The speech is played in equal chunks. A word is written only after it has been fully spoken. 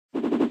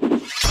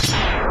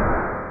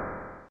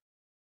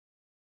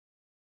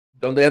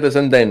Don't they have to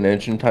send that in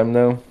engine time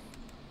though?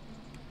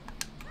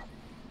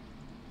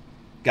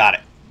 Got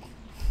it.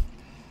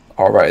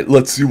 All right,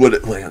 let's see what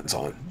it lands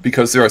on.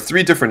 Because there are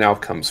 3 different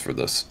outcomes for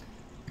this.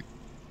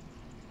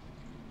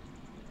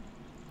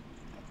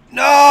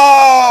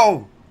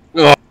 No!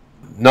 Oh,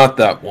 not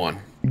that one.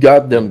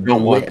 Got them.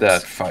 Don't want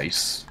blitz. that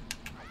face.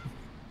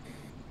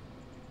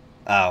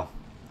 Oh,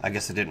 I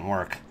guess it didn't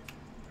work.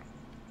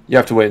 You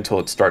have to wait until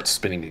it starts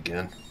spinning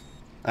again.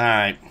 All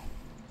right.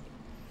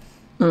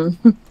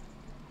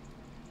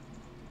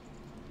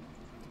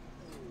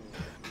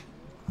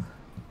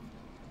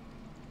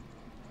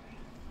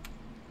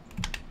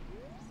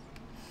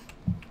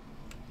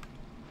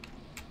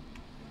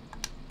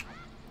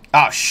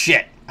 Oh,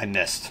 shit. I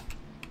missed.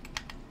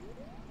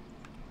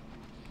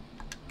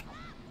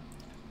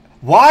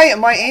 Why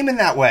am I aiming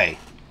that way?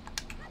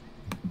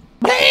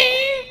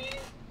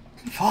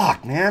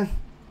 Fuck, man.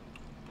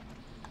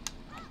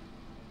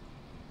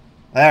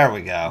 There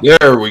we go.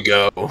 There we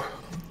go.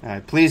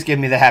 Alright, please give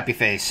me the happy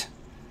face.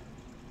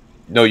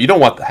 No, you don't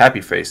want the happy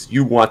face.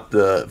 You want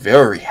the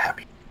very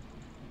happy.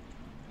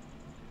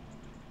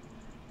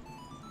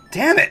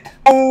 Damn it.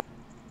 Oh,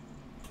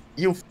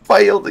 you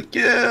failed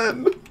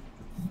again.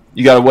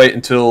 You gotta wait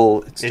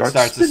until it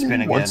starts to spin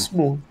again. Once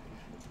more.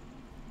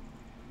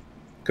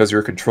 Because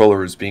your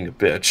controller is being a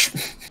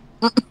bitch.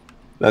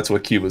 That's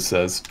what Kiwa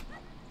says.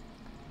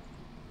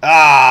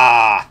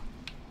 Ah!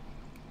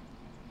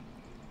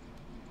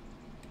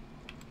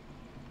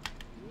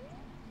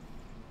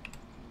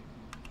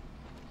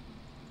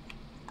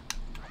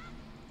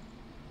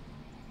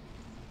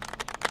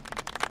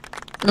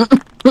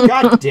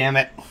 God damn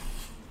it.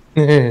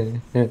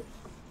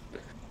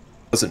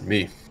 Wasn't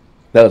me.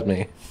 That was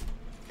me.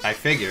 I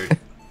figured.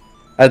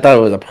 I thought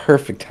it was a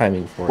perfect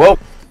timing for it. Well,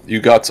 you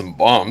got some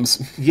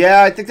bombs.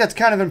 Yeah, I think that's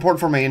kind of important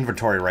for my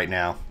inventory right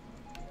now.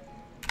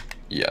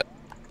 Yeah.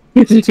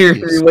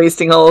 You're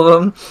wasting all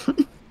of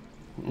them.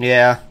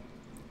 Yeah.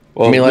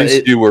 Well, I mean, at like,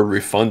 least you were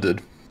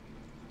refunded.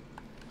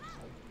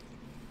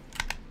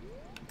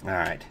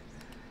 Alright.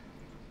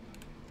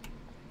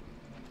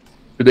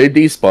 Do they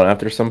despawn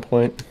after some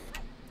point?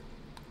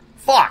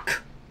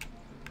 Fuck!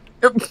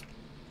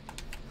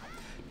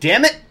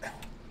 Damn it!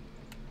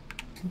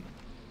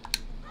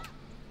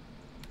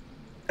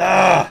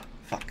 Ah,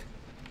 fuck.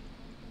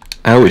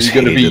 I always You're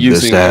going to be hated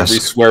this using every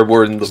task. swear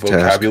word in the This task.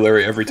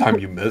 vocabulary every time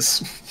you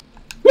miss.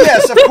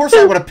 Yes, of course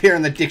I would appear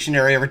in the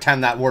dictionary every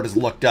time that word is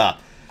looked up.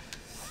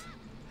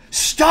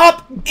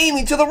 Stop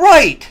aiming to the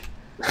right!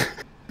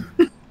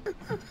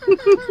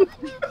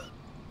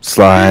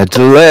 Slide to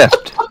the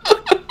left.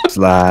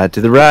 Slide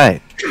to the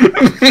right.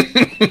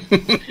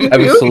 I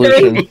have a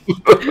solution.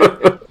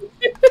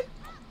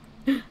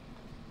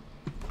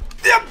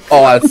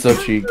 Oh, that's so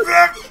cheap.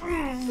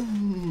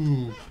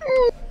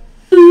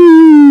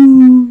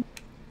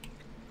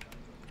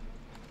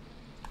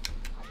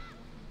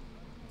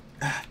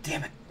 Ah,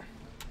 damn it.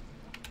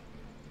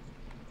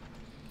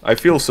 I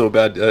feel so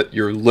bad that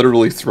you're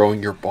literally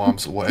throwing your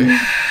bombs away.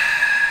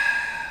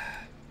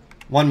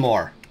 One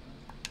more.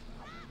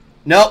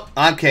 Nope,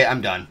 okay,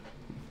 I'm done.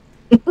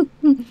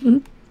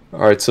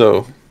 Alright,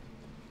 so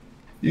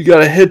you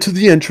gotta head to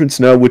the entrance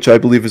now, which I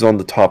believe is on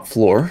the top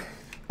floor.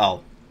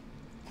 Oh.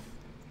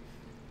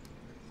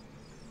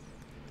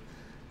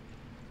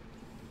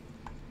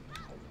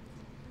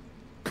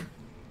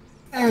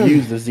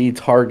 Use the Z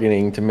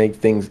targeting to make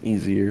things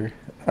easier.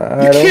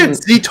 You can't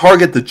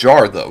Z-target the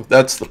jar, though.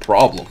 That's the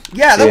problem.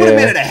 Yeah, that would have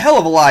Yeah. made it a hell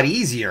of a lot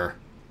easier.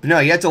 But no,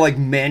 you have to like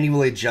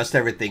manually adjust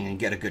everything and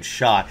get a good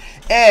shot.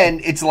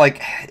 And it's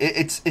like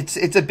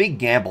it's a big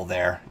gamble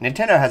there.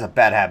 Nintendo has a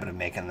bad habit of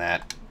making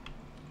that.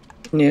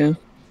 Yeah.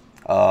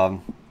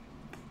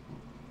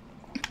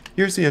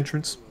 Here's the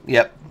entrance.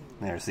 Yep.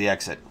 There's the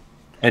exit.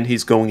 And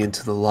he's going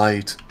into the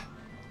light.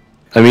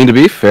 I mean, to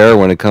be fair,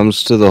 when it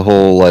comes to the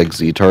whole like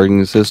Z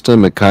targeting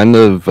system, it kind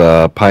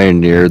of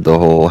pioneered the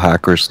whole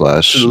hacker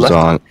slash To the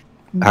left.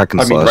 hack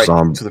and I mean, slash right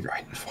zom to the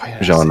right. Why did I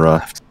say genre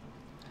left?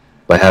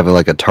 by having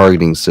like a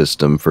targeting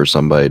system for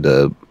somebody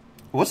to.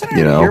 Wasn't it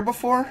You in know. here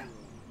before?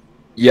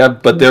 Yeah,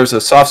 but there's a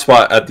soft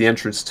spot at the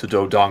entrance to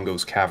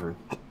Dodongo's cavern.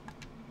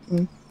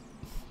 I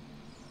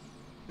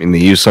mean, they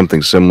use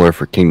something similar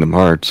for Kingdom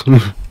Hearts.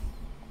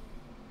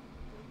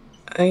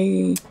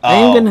 I'm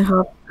Oh.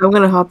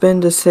 gonna hop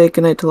in to say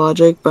goodnight to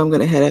Logic, but I'm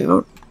gonna head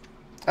out.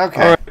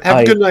 Okay. Alright, have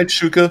Hi. a good night,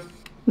 Shuka.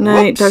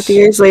 Night, Whoops. talk to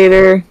you guys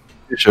later.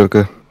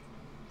 Shoka.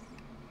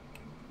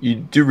 You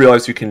do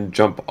realize you can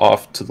jump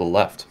off to the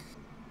left.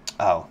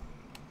 Oh.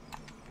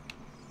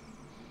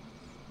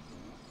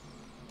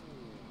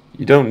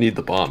 You don't need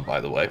the bomb,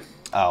 by the way.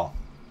 Oh.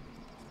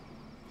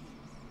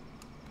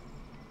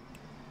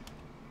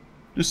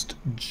 Just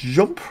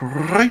jump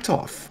right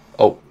off.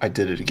 Oh, I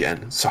did it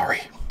again.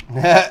 Sorry.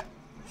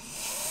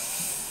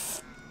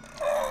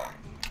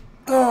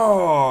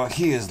 Oh,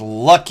 he is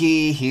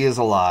lucky he is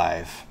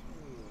alive.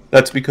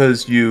 That's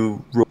because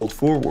you rolled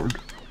forward.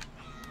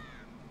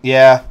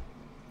 Yeah.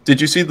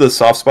 Did you see the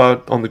soft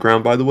spot on the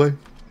ground, by the way?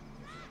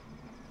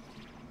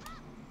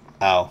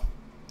 Oh.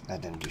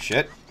 That didn't do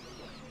shit.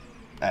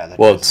 Ah, that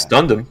Well, it doesn't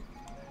stunned him.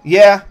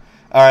 Yeah.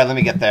 All right, let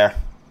me get there.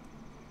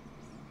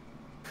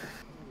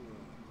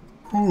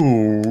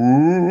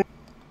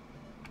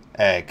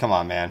 Hey, come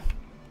on, man.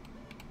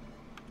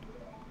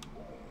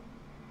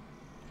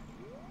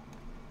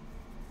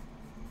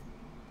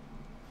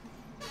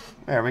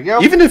 There we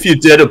go. Even if you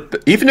did a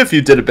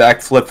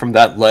backflip from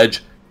that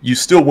ledge, you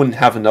still wouldn't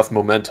have enough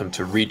momentum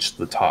to reach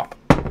the top.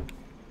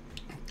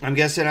 I'm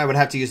guessing I would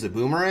have to use the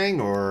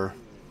boomerang, or...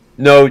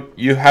 No,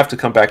 you have to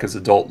come back as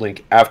Adult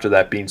Link after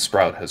that bean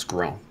sprout has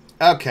grown.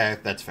 Okay,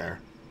 that's fair.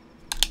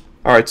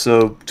 Alright,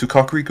 so to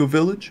Kakariko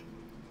Village?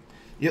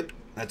 Yep,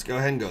 let's go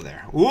ahead and go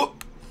there.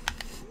 Whoop!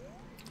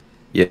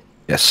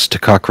 Yes, to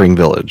Cockring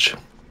Village.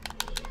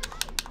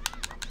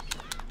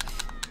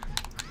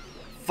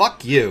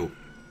 Fuck you.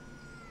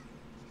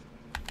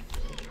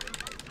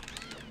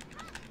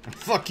 And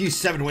fuck you,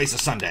 7 Ways to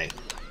Sunday.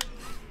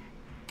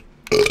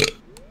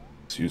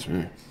 Excuse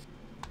me.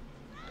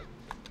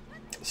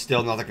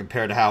 Still nothing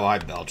compared to how I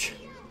belch.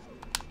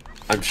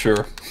 I'm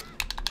sure.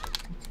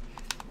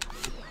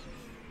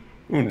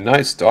 Ooh,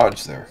 nice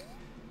dodge there.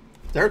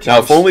 Now,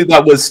 if only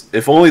that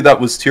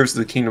was Tears of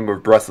the Kingdom or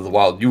Breath of the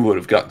Wild, you would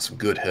have gotten some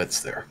good hits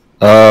there.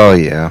 Oh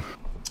yeah,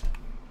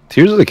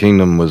 Tears of the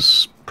Kingdom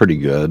was pretty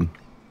good.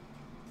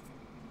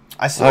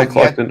 I still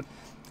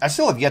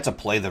have yet to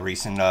play the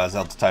recent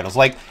Zelda titles.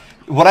 Like,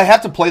 would I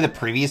have to play the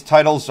previous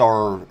titles,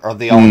 or are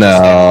they all No.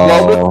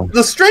 Well,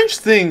 the strange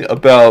thing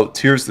about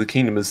Tears of the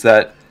Kingdom is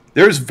that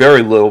there's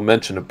very little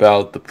mention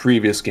about the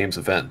previous game's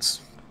events.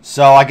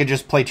 So I could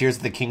just play Tears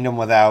of the Kingdom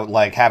without,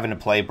 like, having to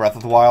play Breath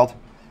of the Wild?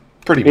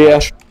 Pretty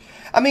much.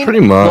 I mean,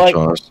 pretty much, like,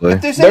 honestly.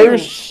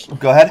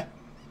 Go ahead.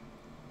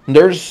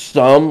 There's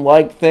some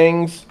like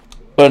things,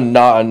 but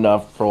not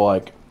enough for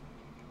like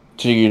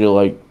to you to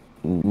like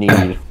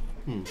need.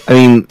 I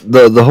mean,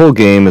 the whole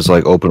game is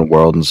like open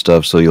world and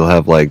stuff, so you'll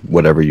have like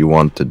whatever you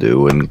want to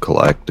do and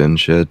collect and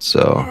shit.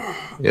 So,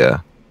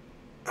 yeah.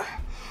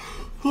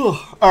 All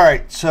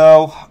right,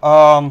 so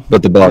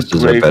But the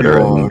bosses are better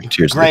in Graveyard.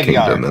 Tears of the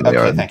Kingdom than they Okay,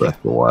 are in thank Breath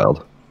of the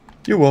Wild.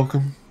 You're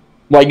welcome.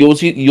 Like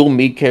you'll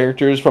meet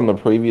characters from the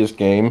previous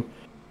game,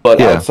 but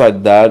Yeah.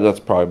 outside that, that's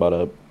probably about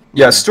it.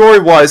 Yeah,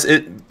 story-wise,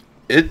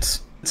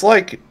 it's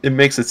like it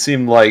makes it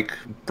seem like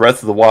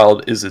Breath of the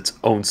Wild is its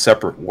own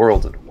separate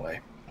world in a way.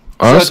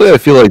 Honestly, I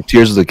feel like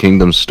Tears of the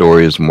Kingdom's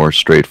story is more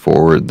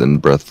straightforward than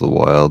Breath of the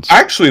Wild's. I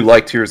actually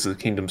like Tears of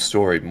the Kingdom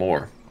story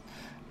more.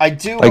 I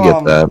do. I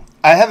get that.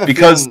 I have a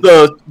Because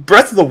feeling... the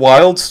Breath of the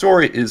Wild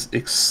story is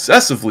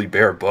excessively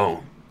bare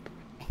bone.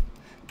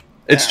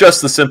 It's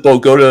just the simple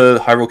go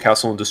to Hyrule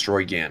Castle and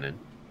destroy Ganon.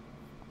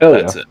 Oh,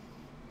 That's it.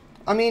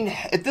 I mean,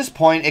 at this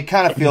point, it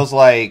kind of feels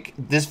like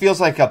this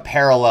feels like a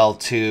parallel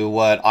to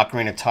what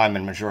Ocarina of Time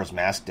and Majora's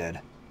Mask did.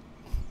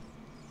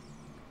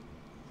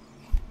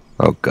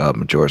 Oh god,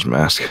 Majora's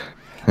Mask.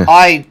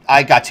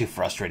 I got too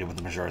frustrated with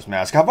the Majora's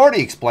Mask. I've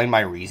already explained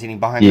my reasoning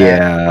behind that.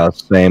 Yeah,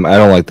 same. I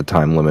don't like the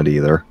time limit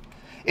either.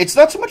 It's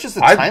not so much as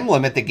the time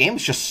limit. The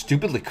game's just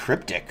stupidly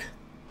cryptic.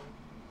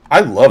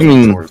 I love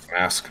Majora's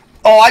Mask.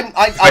 Oh,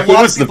 I It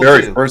was the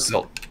very first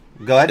Zelda.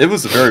 Go ahead. It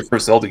was the very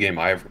first Zelda game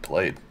I ever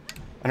played.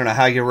 I don't know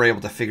how you were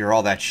able to figure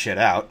all that shit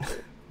out.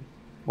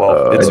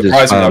 Well, it's I just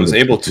surprising I found was it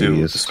able to,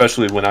 tedious.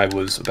 especially when I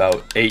was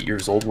about 8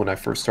 years old when I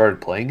first started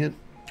playing it.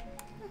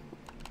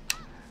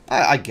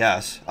 I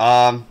guess.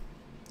 Now,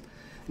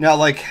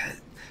 like,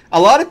 a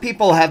lot of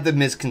people have the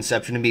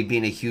misconception of me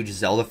being a huge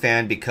Zelda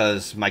fan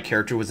because my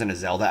character was in a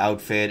Zelda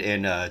outfit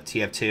in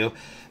TF2.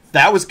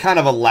 That was kind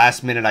of a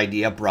last-minute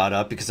idea brought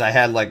up because I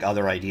had, like,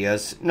 other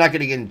ideas. I'm not going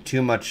to get into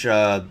too much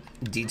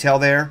detail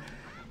there.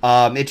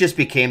 It just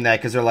became that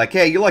because they're like,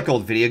 hey, you like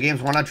old video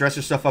games, why not dress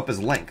yourself up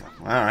as Link?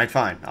 All right,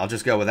 fine. I'll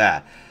just go with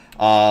that.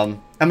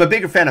 I'm a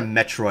bigger fan of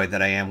Metroid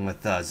than I am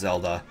with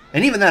Zelda.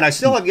 And even then, I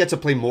still have yet to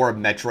play more of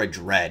Metroid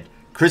Dread.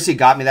 Chrissy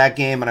got me that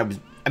game, and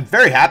I'm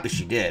very happy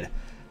she did.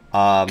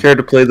 Care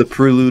to play the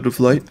Prelude of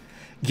Light?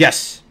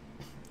 Yes.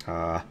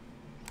 There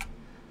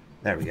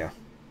we go.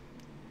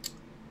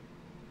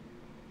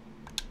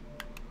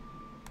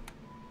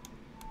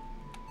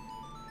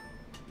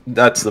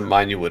 That's the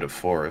Minuet of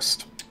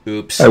Forest.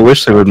 Oops. I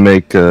wish they would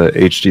make a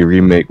HD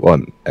remake.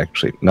 Well,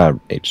 actually, not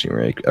HD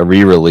remake. A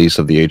re-release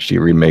of the HD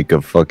remake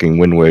of fucking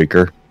Wind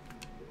Waker.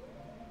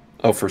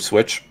 Oh, for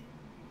Switch?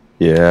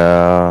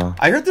 Yeah.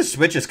 I heard the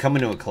Switch is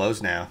coming to a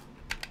close now.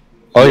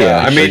 Oh yeah.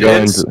 I mean,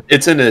 going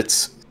it's in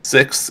its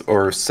 6th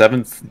or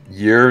 7th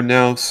year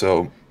now,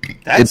 so...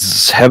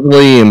 It's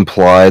heavily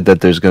implied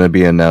that there's going to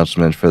be an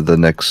announcement for the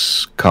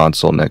next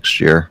console next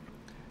year.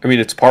 I mean,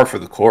 it's par for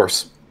the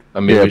course. I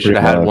mean, Yeah, we should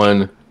have pretty had much.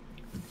 one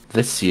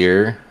this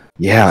year.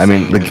 Yeah, I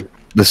mean,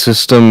 the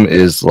system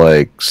is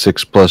like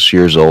 6+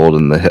 years old,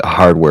 and the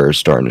hardware is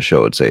starting to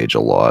show its age a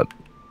lot.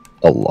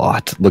 A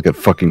lot. Look at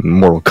fucking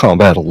Mortal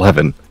Kombat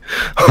 11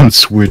 on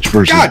Switch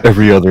versus God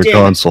every other damn it.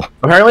 console.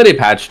 Apparently, they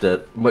patched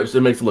it, which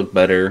it makes it look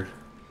better.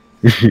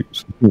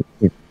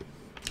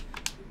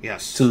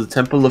 Yes. To the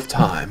Temple of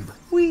Time.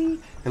 Whee!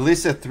 At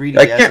least the I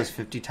 3DS can't- is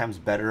 50 times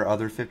better.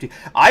 Other 50.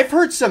 I've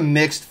heard some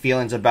mixed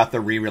feelings about the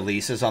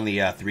re-releases on the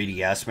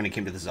 3DS when it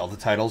came to the Zelda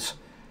titles.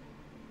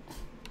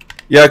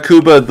 Yeah,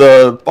 Kuba,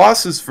 the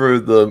bosses for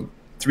the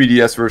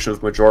 3DS version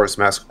of Majora's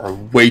Mask are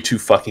way too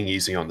fucking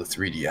easy on the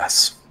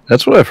 3DS.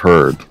 That's what I've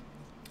heard.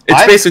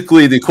 It's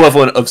basically the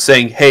equivalent of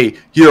saying, hey,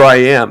 here I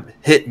am,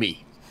 hit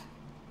me.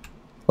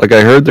 Like,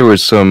 I heard there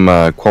was some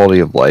quality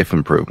of life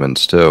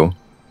improvements, too.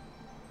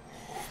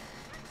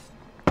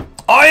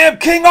 I am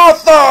King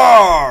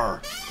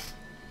Arthur!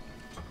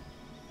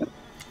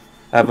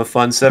 Have a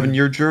fun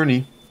 7-year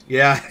journey.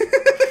 Yeah.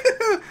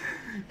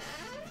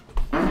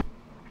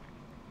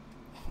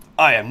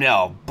 I am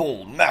now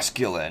bold,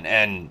 masculine,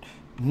 and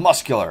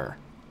muscular.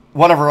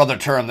 Whatever other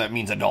term that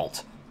means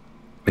adult.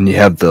 And you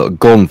have the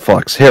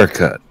GoldenFox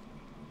haircut.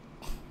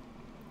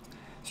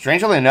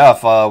 Strangely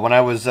enough, when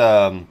I was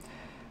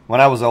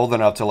old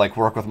enough to like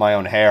work with my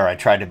own hair, I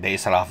tried to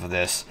base it off of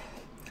this.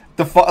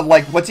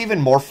 What's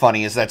even more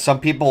funny is that some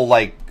people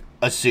like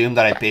assume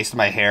that I based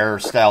my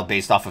hairstyle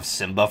based off of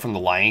Simba from The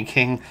Lion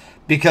King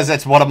because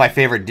that's one of my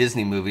favorite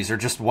Disney movies, or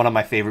just one of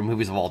my favorite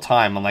movies of all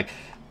time. I'm like,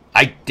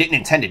 I didn't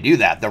intend to do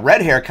that. The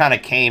red hair kind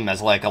of came as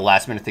like a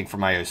last minute thing for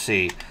my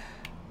OC.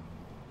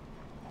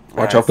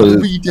 Watch out for the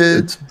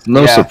redid.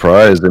 No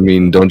surprise. I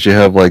mean, don't you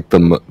have like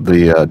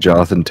the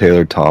Jonathan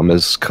Taylor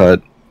Thomas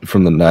cut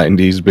from the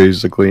 90s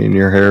basically in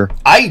your hair?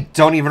 I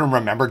don't even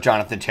remember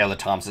Jonathan Taylor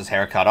Thomas's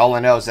haircut. All I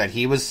know is that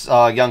he was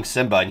young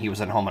Simba and he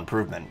was in Home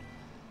Improvement.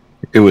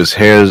 It was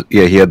hair.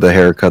 Yeah, he had the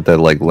haircut that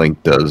like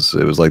Link does.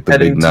 It was like the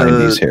big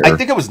 90s hair. I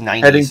think it was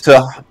 90s. Heading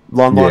to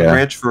Lon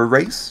Ranch for a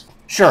race?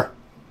 Sure.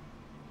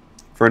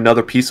 For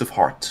another piece of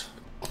heart.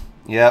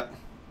 Yep.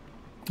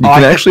 You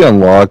can actually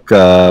unlock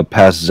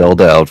past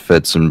Zelda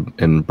outfits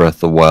in Breath of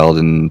the Wild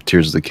and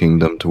Tears of the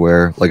Kingdom to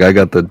wear. Like, I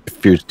got the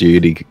Fierce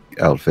Deity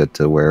outfit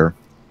to wear.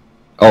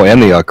 Oh,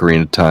 and the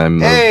Ocarina Time.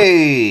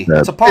 Hey,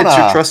 it's Epona. It's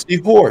your trusty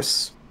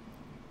horse.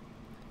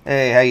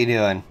 Hey, how you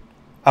doing?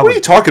 What are you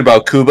talking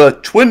about,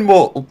 Kuba? Twin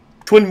mold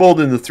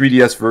in the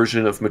 3DS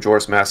version of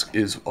Majora's Mask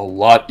is a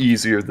lot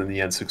easier than the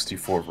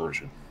N64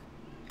 version.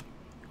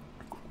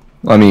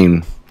 I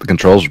mean, the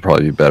controls would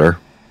probably be better.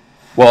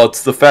 Well,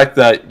 it's the fact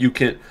that you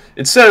can,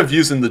 instead of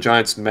using the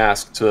giant's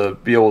mask to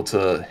be able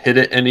to hit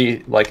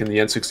it like in the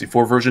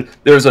N64 version,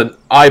 there's an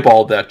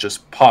eyeball that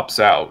just pops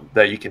out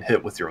that you can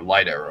hit with your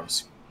light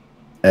arrows.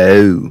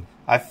 Oh.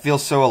 I feel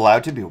so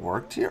allowed to be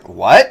worked here.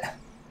 What?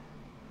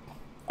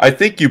 I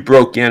think you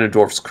broke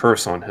Ganondorf's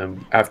curse on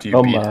him after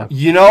you beat him.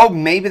 You know,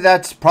 maybe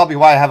that's probably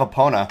why I have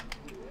Epona.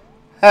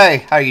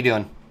 Hey, how you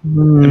doing?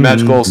 And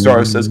Magical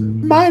Star says,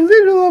 "My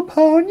little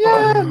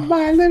Epona,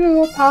 my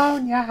little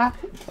Epona."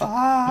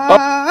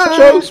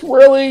 Joke's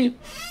really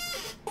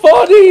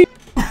funny.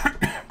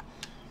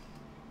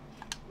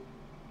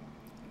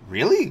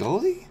 Really,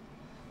 Goldie?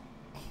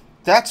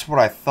 That's what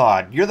I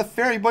thought. You're the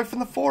fairy boy from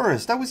the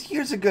forest. That was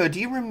years ago. Do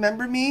you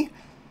remember me?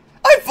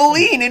 I'm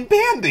Feline and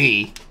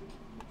Bambi.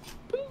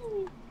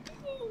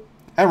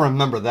 I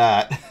remember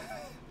that.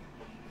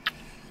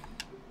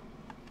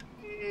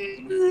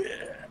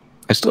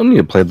 I still need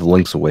to play the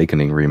Link's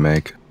Awakening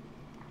remake.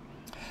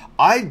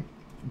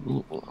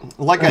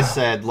 Like I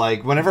said,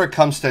 like whenever it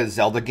comes to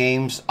Zelda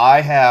games,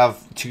 I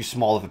have too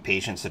small of a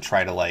patience to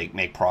try to like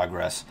make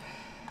progress.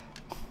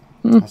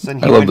 I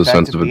love the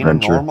sense of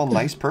adventure. A normal,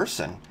 nice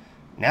person.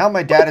 Now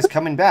my dad is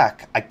coming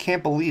back. I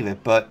can't believe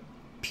it, but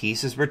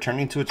peace is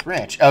returning to its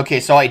ranch. Okay,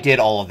 so I did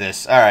all of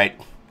this. All right.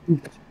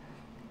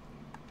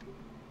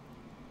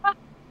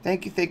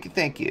 Thank you, thank you,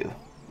 thank you.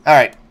 All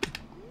right.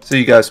 So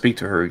you gotta speak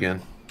to her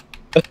again.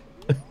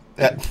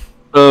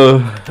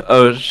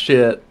 Oh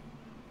shit.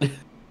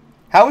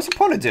 How is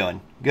Epona doing?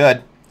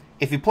 Good.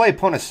 If you play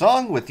Epona's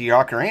song with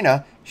your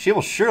Ocarina, she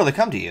will surely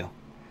come to you.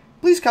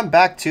 Please come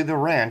back to the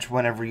ranch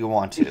whenever you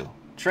want to.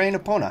 Train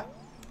Epona.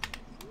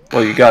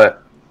 Well, you gotta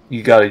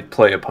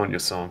play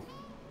Epona's song.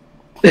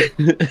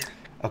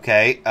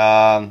 Okay.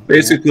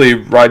 Basically,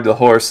 ride the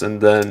horse and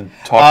then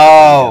talk.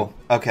 Oh,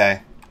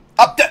 okay.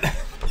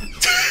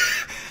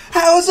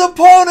 How's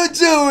Epona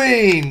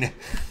doing?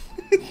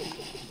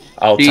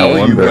 I'll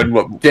tell you when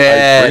I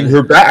bring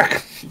her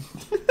back.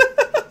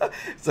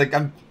 It's like,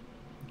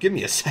 give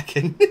me a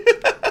second.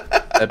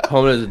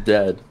 Epona's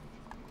dead.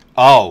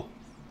 Oh.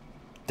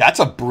 That's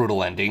a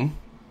brutal ending.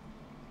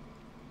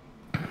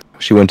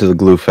 She went to the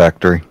glue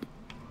factory.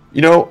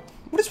 You know,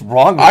 what is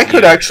wrong with I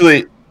could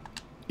actually,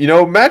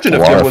 imagine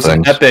if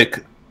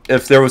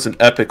there was an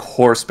epic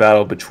horse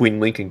battle between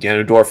Link and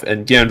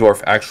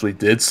Ganondorf actually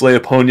did slay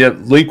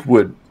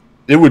Epona,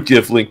 it would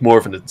give Link more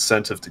of an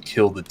incentive to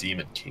kill the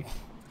Demon King.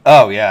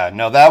 Oh yeah,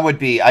 no, that would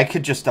be, I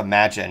could just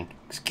imagine.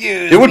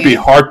 Excuse me. It would be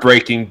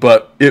heartbreaking,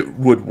 but it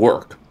would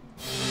work.